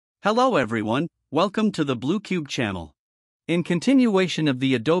Hello everyone, welcome to the Blue Cube channel. In continuation of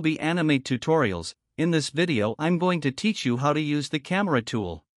the Adobe Animate tutorials, in this video I'm going to teach you how to use the camera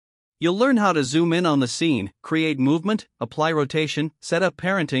tool. You'll learn how to zoom in on the scene, create movement, apply rotation, set up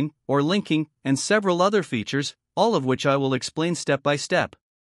parenting or linking, and several other features, all of which I will explain step by step.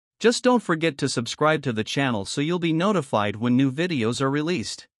 Just don't forget to subscribe to the channel so you'll be notified when new videos are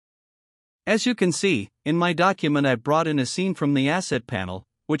released. As you can see, in my document I brought in a scene from the Asset panel,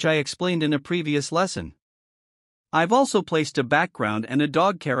 which I explained in a previous lesson. I've also placed a background and a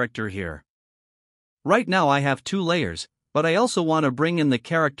dog character here. Right now I have two layers, but I also want to bring in the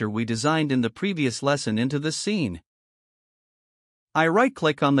character we designed in the previous lesson into this scene. I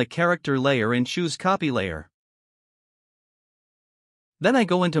right-click on the character layer and choose Copy Layer. Then I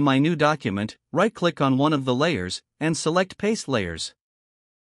go into my new document, right-click on one of the layers, and select Paste Layers.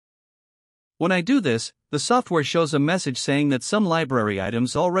 When I do this, the software shows a message saying that some library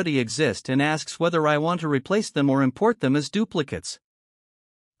items already exist and asks whether I want to replace them or import them as duplicates.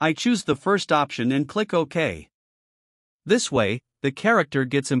 I choose the first option and click OK. This way, the character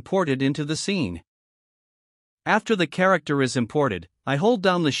gets imported into the scene. After the character is imported, I hold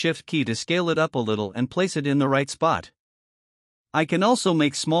down the Shift key to scale it up a little and place it in the right spot. I can also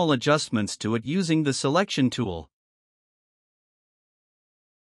make small adjustments to it using the Selection tool.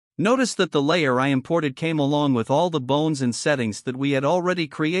 Notice that the layer I imported came along with all the bones and settings that we had already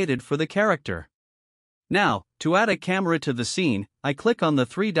created for the character. Now, to add a camera to the scene, I click on the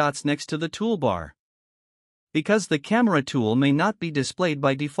three dots next to the toolbar. Because the camera tool may not be displayed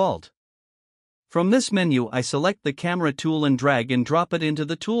by default. From this menu I select the camera tool and drag and drop it into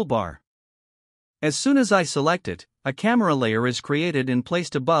the toolbar. As soon as I select it, a camera layer is created and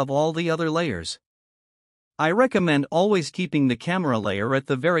placed above all the other layers. I recommend always keeping the camera layer at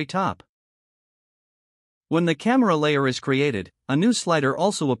the very top. When the camera layer is created, a new slider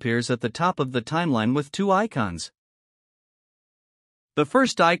also appears at the top of the timeline with two icons. The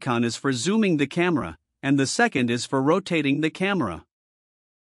first icon is for zooming the camera, and the second is for rotating the camera.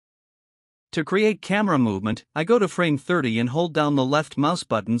 To create camera movement, I go to frame 30 and hold down the left mouse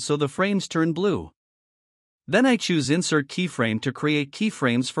button so the frames turn blue. Then I choose Insert Keyframe to create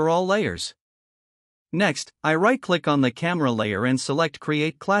keyframes for all layers. Next, I right-click on the camera layer and select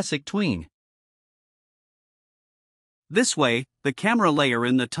Create Classic Tween. This way, the camera layer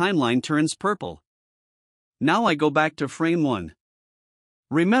in the timeline turns purple. Now I go back to frame 1.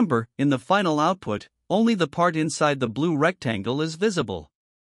 Remember, in the final output, only the part inside the blue rectangle is visible.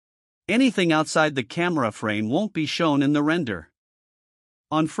 Anything outside the camera frame won't be shown in the render.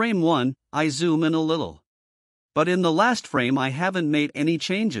 On frame 1, I zoom in a little. But in the last frame I haven't made any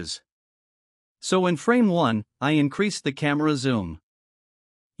changes. So in frame 1, I increase the camera zoom.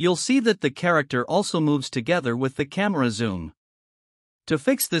 You'll see that the character also moves together with the camera zoom. To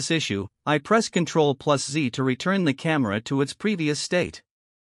fix this issue, I press Ctrl+Z to return the camera to its previous state.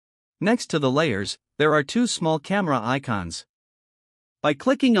 Next to the layers, there are two small camera icons. By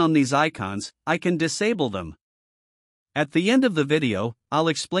clicking on these icons, I can disable them. At the end of the video, I'll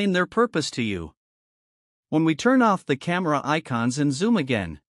explain their purpose to you. When we turn off the camera icons and zoom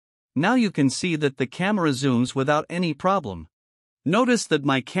again, now you can see that the camera zooms without any problem. Notice that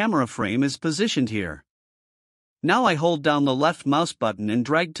my camera frame is positioned here. Now I hold down the left mouse button and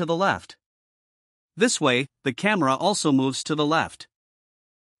drag to the left. This way, the camera also moves to the left.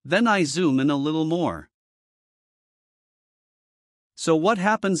 Then I zoom in a little more. So what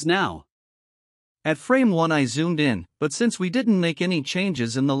happens now? At frame 1 I zoomed in, but since we didn't make any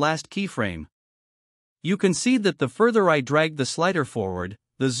changes in the last keyframe, you can see that the further I drag the slider forward,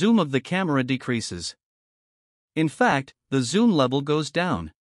 the zoom of the camera decreases. In fact, the zoom level goes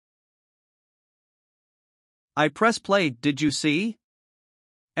down. I press play, did you see?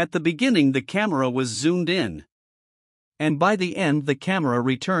 At the beginning the camera was zoomed in. And by the end the camera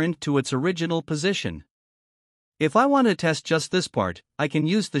returned to its original position. If I want to test just this part, I can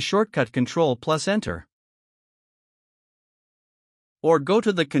use the shortcut Ctrl+Enter. Or go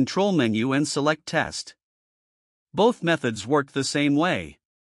to the Control menu and select Test. Both methods work the same way.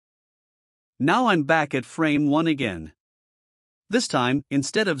 Now I'm back at frame 1 again. This time,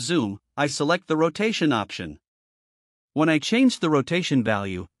 instead of zoom, I select the rotation option. When I change the rotation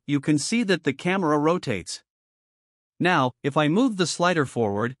value, you can see that the camera rotates. Now, if I move the slider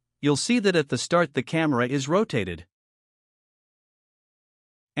forward, you'll see that at the start the camera is rotated.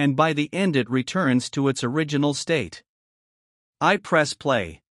 And by the end it returns to its original state. I press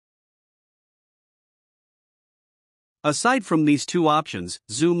play. Aside from these two options,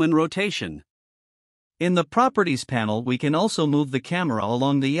 zoom and rotation, in the Properties panel we can also move the camera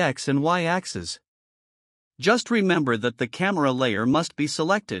along the X and Y axes. Just remember that the camera layer must be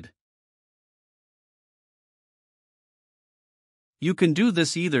selected. You can do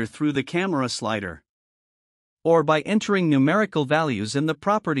this either through the camera slider or by entering numerical values in the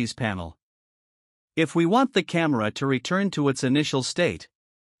Properties panel. If we want the camera to return to its initial state,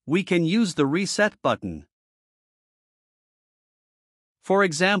 we can use the Reset button. For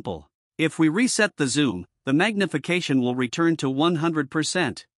example, if we reset the zoom, the magnification will return to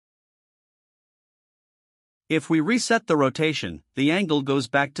 100%. If we reset the rotation, the angle goes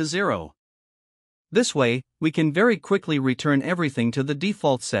back to 0. This way, we can very quickly return everything to the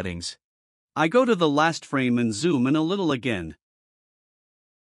default settings. I go to the last frame and zoom in a little again.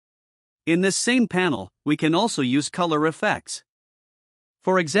 In this same panel, we can also use color effects.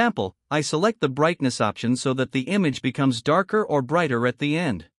 For example, I select the brightness option so that the image becomes darker or brighter at the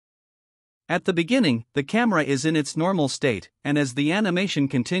end. At the beginning, the camera is in its normal state, and as the animation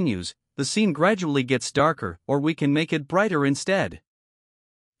continues, the scene gradually gets darker, or we can make it brighter instead.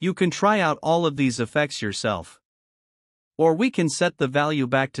 You can try out all of these effects yourself. Or we can set the value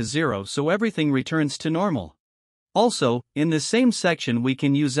back to 0 so everything returns to normal. Also, in the same section we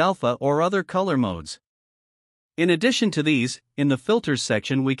can use alpha or other color modes. In addition to these, in the filters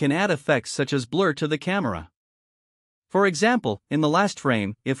section we can add effects such as blur to the camera. For example, in the last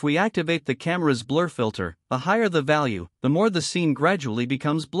frame, if we activate the camera's blur filter, the higher the value, the more the scene gradually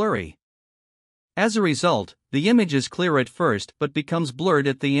becomes blurry. As a result, the image is clear at first but becomes blurred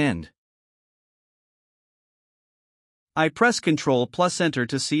at the end. I press Ctrl+Enter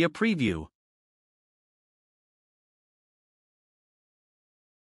to see a preview.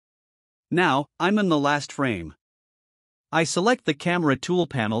 Now, I'm in the last frame. I select the camera tool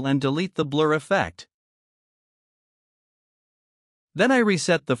panel and delete the blur effect. Then I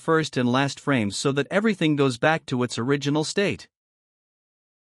reset the first and last frames so that everything goes back to its original state.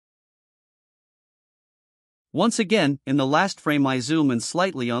 Once again, in the last frame I zoom in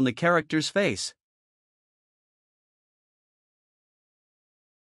slightly on the character's face.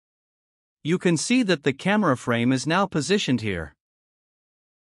 You can see that the camera frame is now positioned here.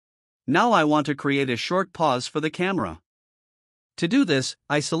 Now I want to create a short pause for the camera. To do this,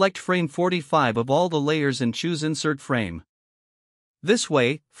 I select frame 45 of all the layers and choose Insert Frame. This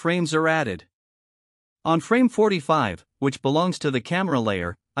way, frames are added. On frame 45, which belongs to the camera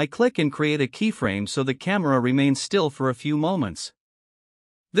layer, I click and create a keyframe so the camera remains still for a few moments.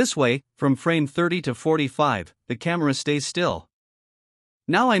 This way, from frame 30 to 45, the camera stays still.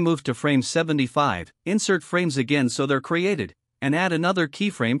 Now I move to frame 75, insert frames again so they're created, and add another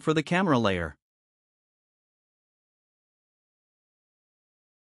keyframe for the camera layer.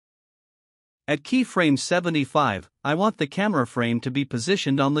 At keyframe 75, I want the camera frame to be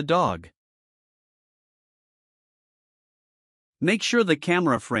positioned on the dog. Make sure the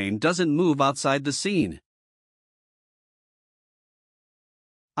camera frame doesn't move outside the scene.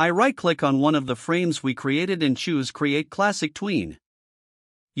 I right-click on one of the frames we created and choose Create Classic Tween.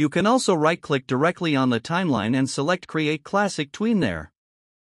 You can also right-click directly on the timeline and select Create Classic Tween there.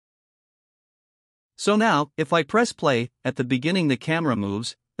 So now, if I press play, at the beginning the camera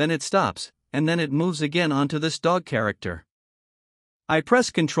moves, then it stops, and then it moves again onto this dog character. I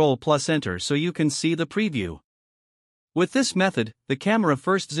press Ctrl+Enter so you can see the preview. With this method, the camera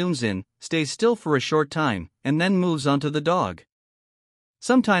first zooms in, stays still for a short time, and then moves onto the dog.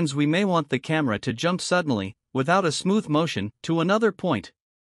 Sometimes we may want the camera to jump suddenly, without a smooth motion, to another point.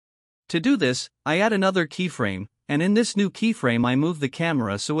 To do this, I add another keyframe, and in this new keyframe I move the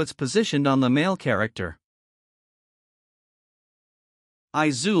camera so it's positioned on the male character. I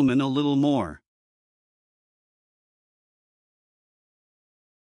zoom in a little more.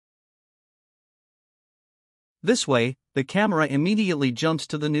 This way, the camera immediately jumps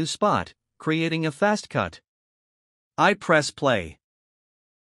to the new spot, creating a fast cut. I press play.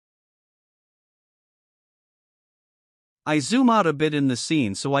 I zoom out a bit in the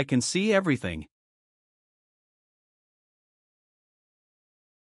scene so I can see everything.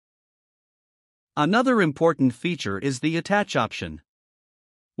 Another important feature is the Attach option.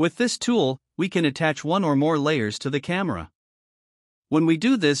 With this tool, we can attach one or more layers to the camera. When we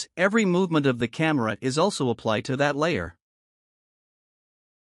do this, every movement of the camera is also applied to that layer.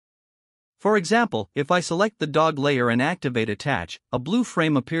 For example, if I select the dog layer and activate Attach, a blue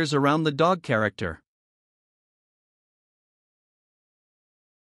frame appears around the dog character.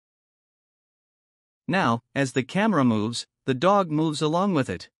 Now, as the camera moves, the dog moves along with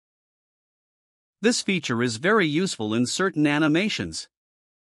it. This feature is very useful in certain animations.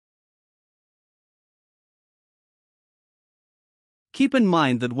 Keep in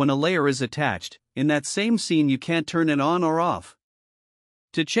mind that when a layer is attached, in that same scene you can't turn it on or off.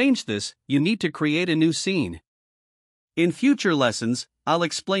 To change this, you need to create a new scene. In future lessons, I'll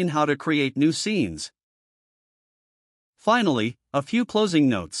explain how to create new scenes. Finally, a few closing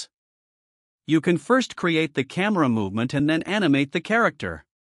notes. You can first create the camera movement and then animate the character.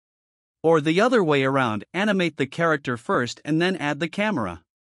 Or the other way around, animate the character first and then add the camera.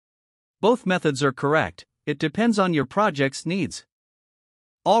 Both methods are correct, it depends on your project's needs.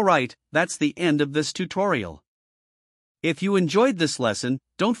 Alright, that's the end of this tutorial. If you enjoyed this lesson,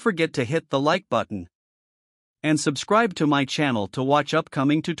 don't forget to hit the like button. And subscribe to my channel to watch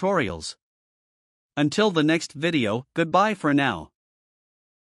upcoming tutorials. Until the next video, goodbye for now.